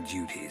to my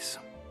duties.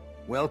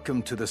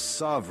 Welcome to the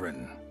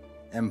sovereign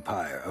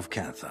Empire of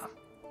Cantha.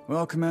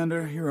 Well,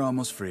 Commander, you're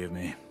almost free of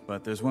me.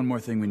 But there's one more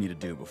thing we need to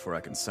do before I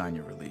can sign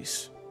your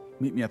release.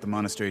 Meet me at the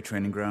monastery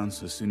training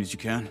grounds as soon as you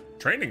can.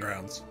 Training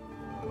grounds?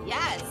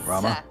 Yes.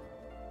 Rama,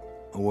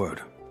 a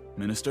word.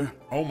 Minister?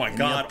 Oh my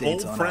god,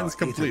 old friends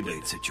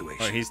completed.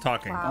 Situation. Oh, he's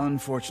talking. Wow.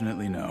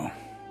 Unfortunately, no.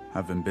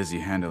 I've been busy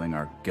handling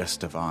our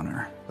guest of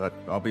honor. But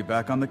I'll be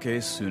back on the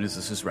case soon as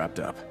this is wrapped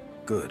up.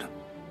 Good.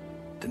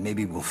 Then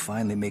maybe we'll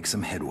finally make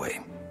some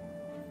headway.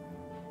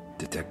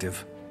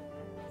 Detective?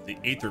 The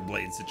Aether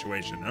Blade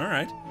situation. All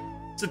right.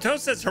 Sato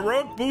says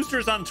heroic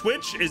boosters on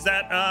Twitch. Is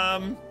that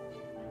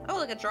Oh,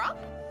 like a drop?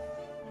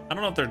 I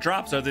don't know if they're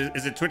drops.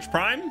 Is it Twitch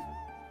Prime?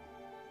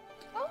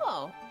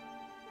 Oh.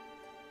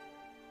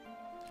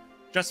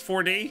 Just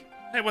 4D?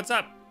 Hey, what's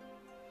up?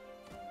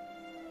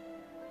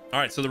 All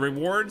right, so the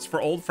rewards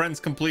for old friends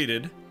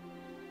completed.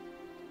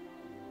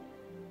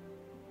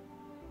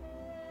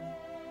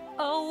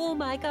 Oh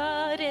my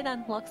god, it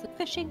unlocks the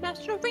fishing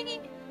mastery.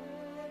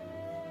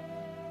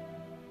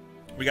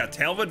 We got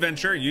Tale of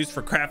Adventure, used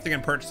for crafting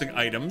and purchasing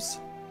items.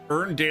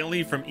 Earn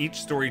daily from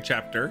each story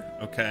chapter.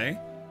 Okay.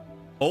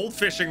 Old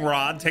fishing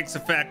rod takes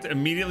effect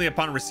immediately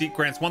upon receipt,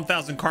 grants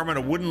 1,000 karma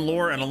to wooden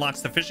lore, and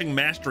unlocks the fishing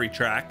mastery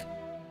track.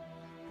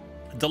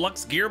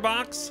 Deluxe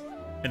gearbox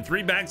and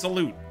 3 bags of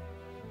loot.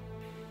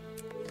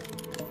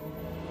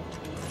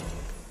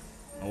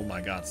 Oh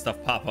my god,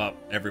 stuff pop up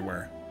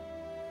everywhere.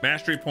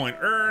 Mastery point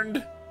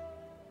earned.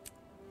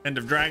 End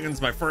of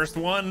Dragons, my first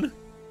one.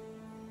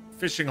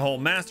 Fishing hole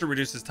master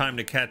reduces time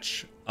to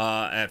catch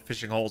at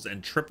fishing holes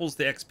and triples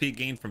the XP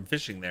gained from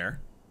fishing there.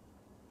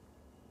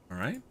 All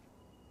right.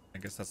 I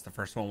guess that's the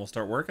first one we'll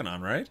start working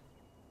on, right?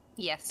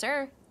 Yes,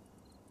 sir.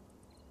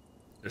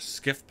 There's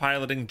skiff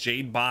piloting,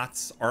 jade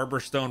bots,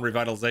 arborstone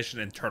revitalization,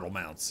 and turtle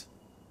mounts.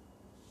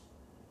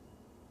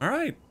 All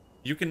right.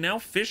 You can now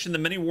fish in the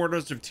many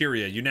waters of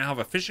Tyria. You now have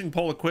a fishing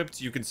pole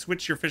equipped. You can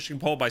switch your fishing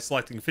pole by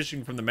selecting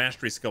fishing from the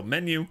mastery skill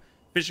menu.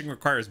 Fishing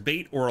requires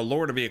bait or a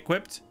lure to be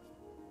equipped.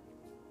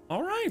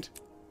 All right.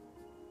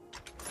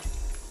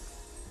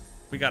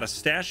 We got a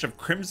stash of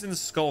Crimson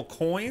Skull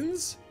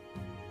coins.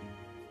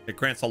 It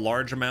grants a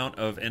large amount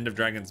of End of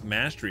Dragons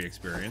mastery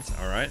experience.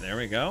 All right, there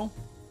we go.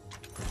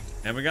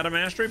 And we got a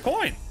mastery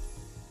point.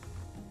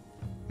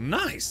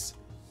 Nice.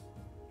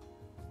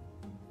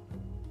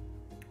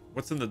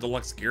 What's in the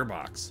deluxe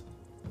gearbox?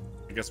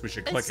 I guess we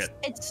should click it.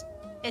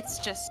 It's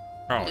just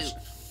Oh, loot.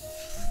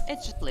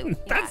 It's just loot.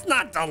 That's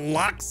not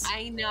deluxe.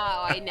 I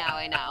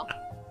know.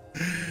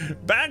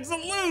 Bags of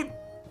loot.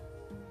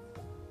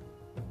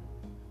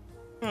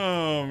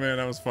 Oh man,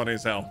 that was funny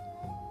as hell.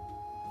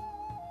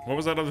 What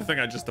was that other thing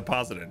I just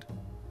deposited?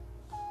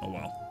 Oh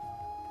well.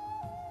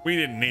 We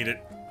didn't need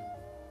it.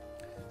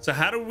 So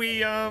how do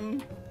we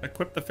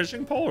equip the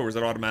fishing pole, or was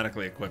it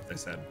automatically equipped, they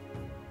said?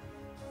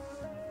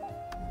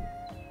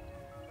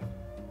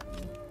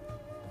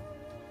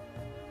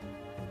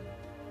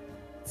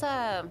 It's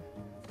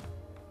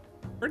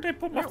Where'd they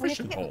put my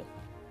fishing pole?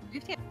 We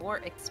have to get more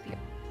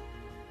experience.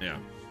 Yeah.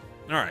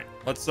 All right.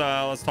 Let's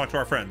talk to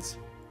our friends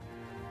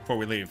before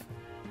we leave.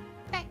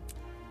 Okay.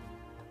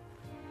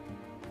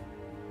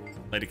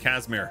 Lady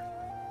Casimir.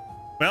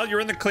 Well, you're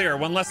in the clear.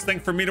 One less thing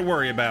for me to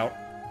worry about.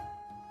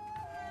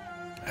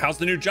 How's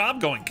the new job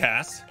going,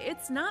 Cass?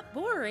 It's not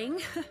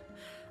boring.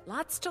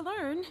 Lots to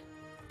learn.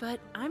 But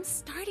I'm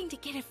starting to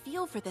get a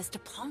feel for this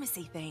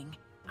diplomacy thing.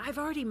 I've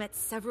already met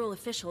several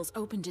officials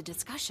open to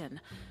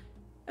discussion.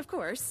 Of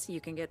course,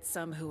 you can get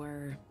some who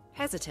are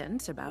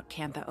hesitant about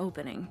Cantha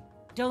opening.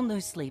 Don't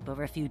lose sleep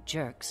over a few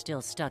jerks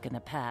still stuck in the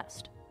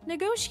past.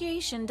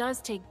 Negotiation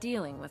does take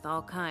dealing with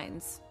all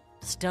kinds.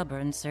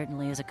 Stubborn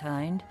certainly is a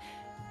kind.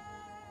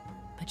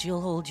 But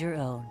you'll hold your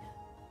own.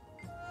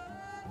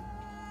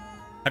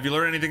 Have you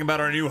learned anything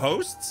about our new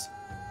hosts?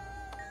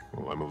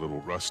 Well, I'm a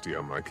little rusty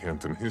on my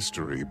Canton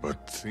history,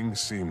 but things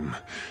seem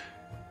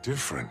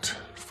different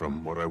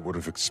from what I would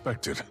have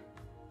expected.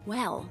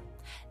 Well,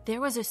 there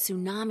was a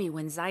tsunami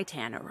when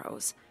Zaitan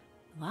arose.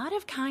 A lot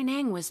of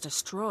Kaineng was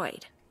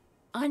destroyed.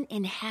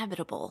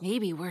 Uninhabitable,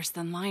 maybe worse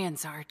than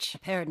Lion's Arch.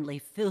 Apparently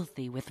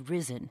filthy with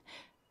Risen.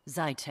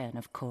 Zaitan,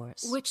 of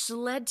course. Which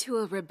led to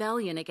a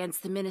rebellion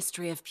against the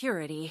Ministry of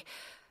Purity.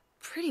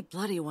 Pretty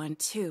bloody one,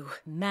 too.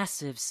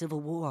 Massive civil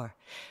war.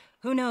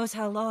 Who knows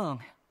how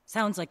long?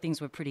 Sounds like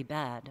things were pretty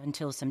bad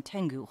until some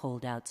Tengu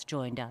holdouts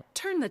joined up.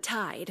 Turn the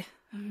tide.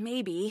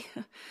 Maybe.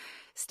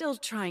 Still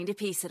trying to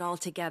piece it all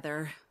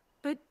together.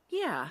 But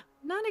yeah,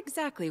 not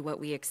exactly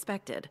what we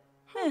expected.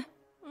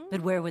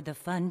 But where would the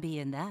fun be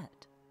in that?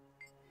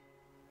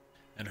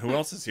 And who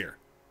else is here?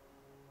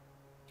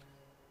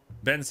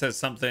 Ben says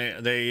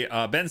something.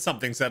 Ben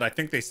something said, I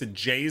think they said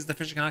J is the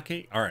fishing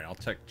hotkey. All right, I'll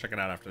check it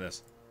out after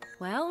this.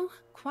 Well,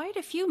 quite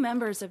a few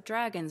members of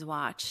Dragon's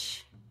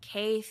Watch.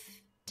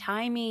 Kaith,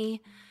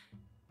 Taimi,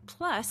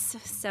 plus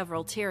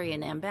several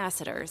Tyrian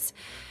ambassadors.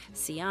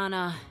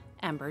 Sienna,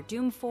 Ember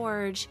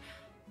Doomforge,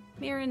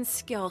 Mirren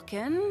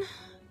Skilkin,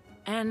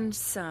 and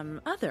some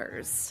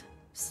others.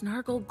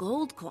 Snargle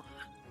Goldclaw.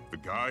 The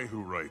guy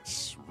who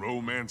writes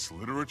romance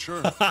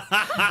literature?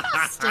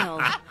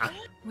 Still,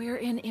 we're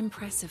in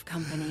impressive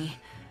company.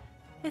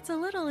 It's a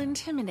little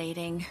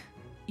intimidating.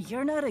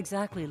 You're not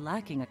exactly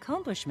lacking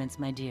accomplishments,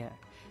 my dear.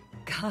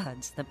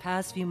 Gods, the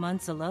past few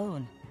months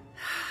alone.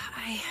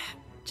 I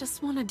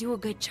just want to do a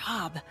good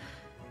job.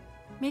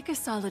 Make a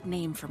solid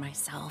name for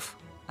myself.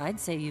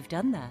 I'd say you've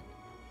done that.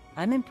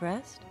 I'm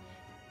impressed.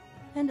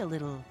 And a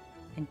little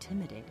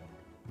intimidated.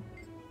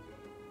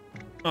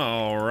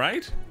 All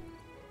right.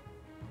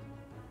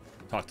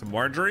 Talk to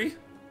Marjorie.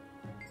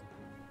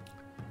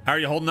 How are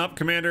you holding up,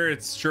 Commander?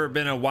 It's sure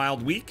been a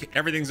wild week.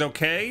 Everything's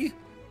okay?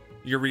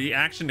 Your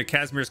reaction to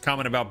Casimir's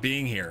comment about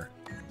being here.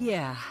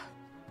 Yeah.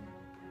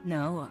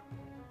 No,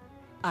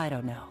 I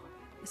don't know.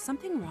 Is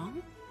something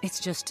wrong? It's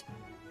just...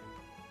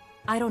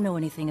 I don't know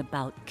anything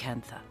about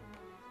Cantha.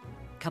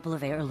 Couple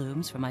of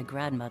heirlooms from my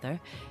grandmother.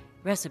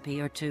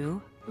 Recipe or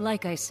two.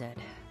 Like I said,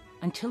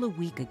 until a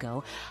week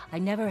ago, I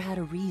never had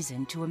a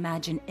reason to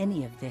imagine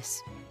any of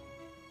this.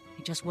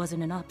 It just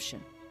wasn't an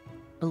option.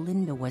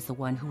 Belinda was the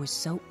one who was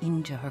so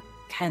into her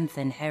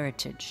Canthan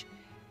heritage.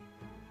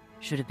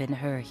 Should have been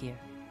her here.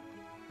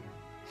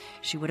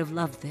 She would have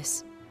loved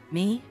this.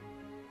 Me?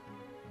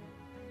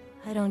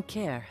 I don't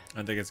care.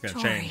 I think it's gonna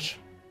Jory, change.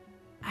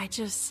 I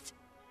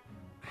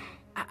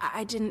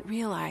didn't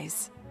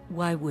realize.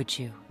 Why would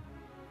you?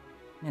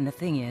 And the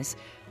thing is,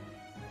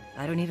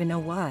 I don't even know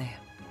why.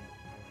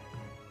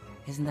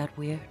 Isn't that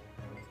weird?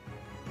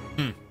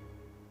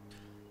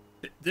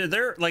 Did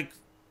their like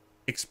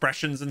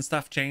expressions and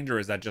stuff change, or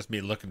is that just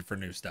me looking for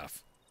new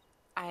stuff?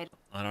 I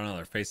don't know.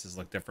 Their faces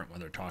look different when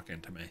they're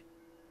talking to me.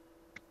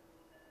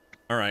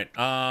 All right.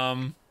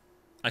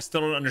 I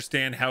still don't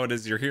understand how it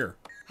is you're here.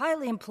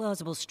 Highly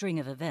implausible string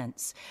of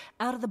events.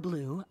 Out of the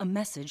blue, a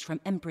message from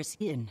Empress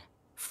Yin.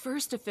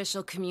 First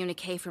official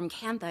communique from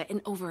Cantha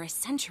in over a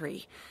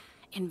century,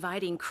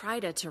 inviting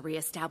Kryda to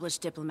reestablish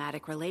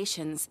diplomatic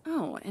relations.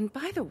 Oh, and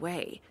by the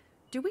way,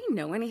 do we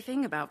know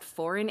anything about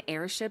foreign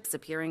airships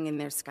appearing in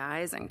their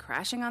skies and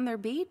crashing on their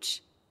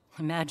beach?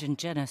 Imagine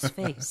Jenna's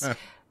face.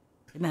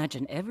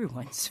 Imagine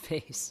everyone's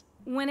face.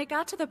 When it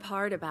got to the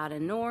part about a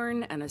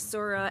Norn, an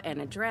Asura, and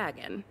a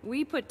dragon,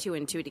 we put 2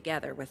 and 2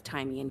 together with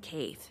Taimi and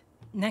Kaith.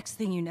 Next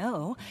thing you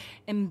know,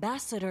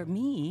 Ambassador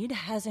Meade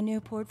has a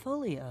new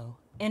portfolio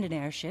and an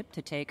airship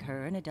to take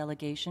her and a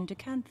delegation to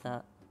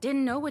Cantha.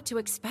 Didn't know what to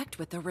expect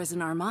with the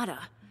Risen Armada.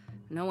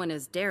 No one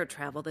has dared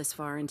travel this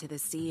far into the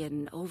sea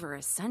in over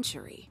a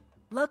century.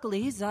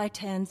 Luckily,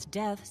 Zaitan's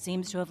death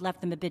seems to have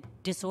left them a bit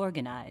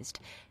disorganized.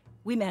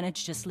 We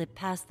managed to slip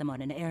past them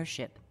on an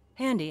airship.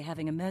 Handy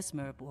having a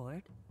Mesmer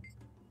aboard.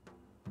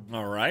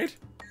 All right.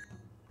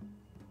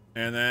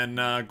 And then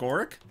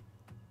Goric.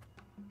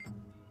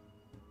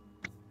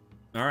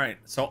 All right.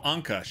 So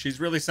Anka, she's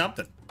really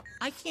something.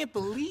 I can't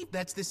believe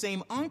that's the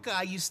same Anka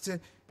I used to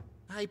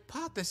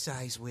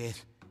hypothesize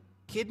with.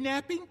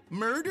 Kidnapping?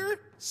 Murder?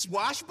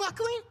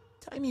 Swashbuckling?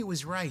 Taimi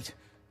was right.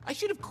 I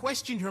should have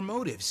questioned her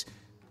motives.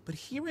 But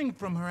hearing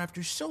from her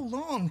after so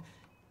long,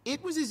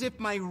 it was as if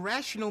my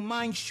rational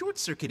mind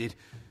short-circuited.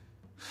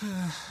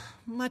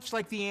 Much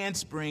like the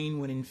ant's brain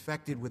when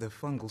infected with a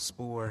fungal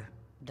spore.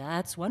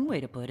 That's one way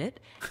to put it.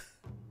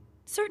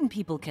 Certain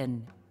people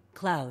can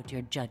cloud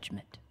your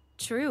judgment.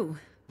 True.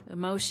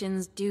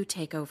 Emotions do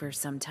take over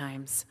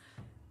sometimes.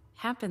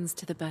 Happens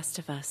to the best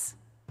of us.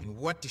 And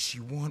what does she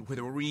want with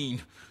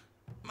Aurene?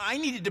 I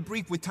needed to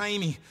brief with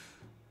Taimi.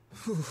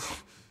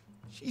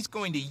 She's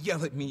going to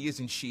yell at me,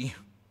 isn't she?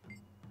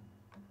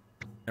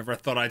 Never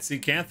thought I'd see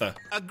Cantha.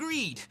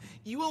 Agreed.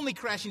 You only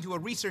crash into a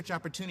research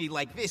opportunity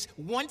like this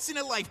once in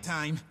a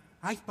lifetime.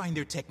 I find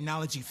their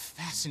technology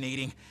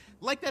fascinating.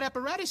 Like that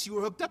apparatus you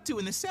were hooked up to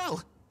in the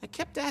cell. I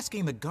kept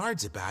asking the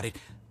guards about it,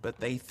 but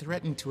they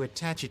threatened to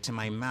attach it to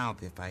my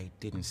mouth if I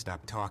didn't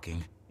stop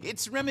talking.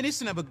 It's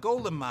reminiscent of a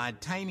golem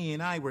mod Taimi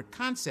and I were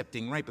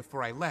concepting right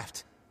before I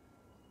left.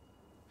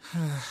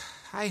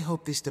 I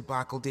hope this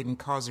debacle didn't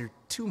cause her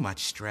too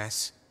much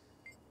stress.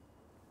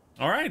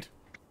 All right.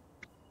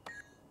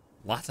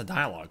 Lots of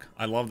dialogue.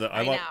 I love that.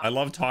 I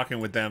love talking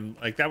with them.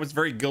 Like that was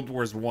very Guild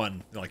Wars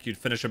 1. Like you'd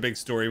finish a big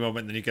story moment,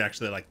 and then you could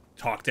actually like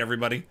talk to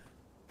everybody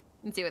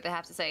and see what they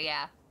have to say.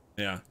 Yeah.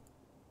 Yeah.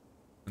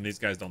 And these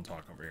guys don't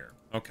talk over here.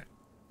 Okay.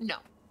 No.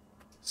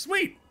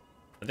 Sweet.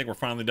 I think we're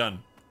finally done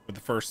with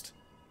the first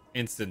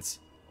instance.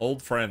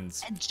 Old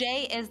friends.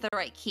 J is the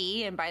right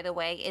key, and by the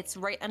way, it's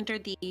right under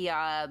the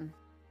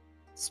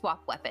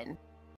swap weapon.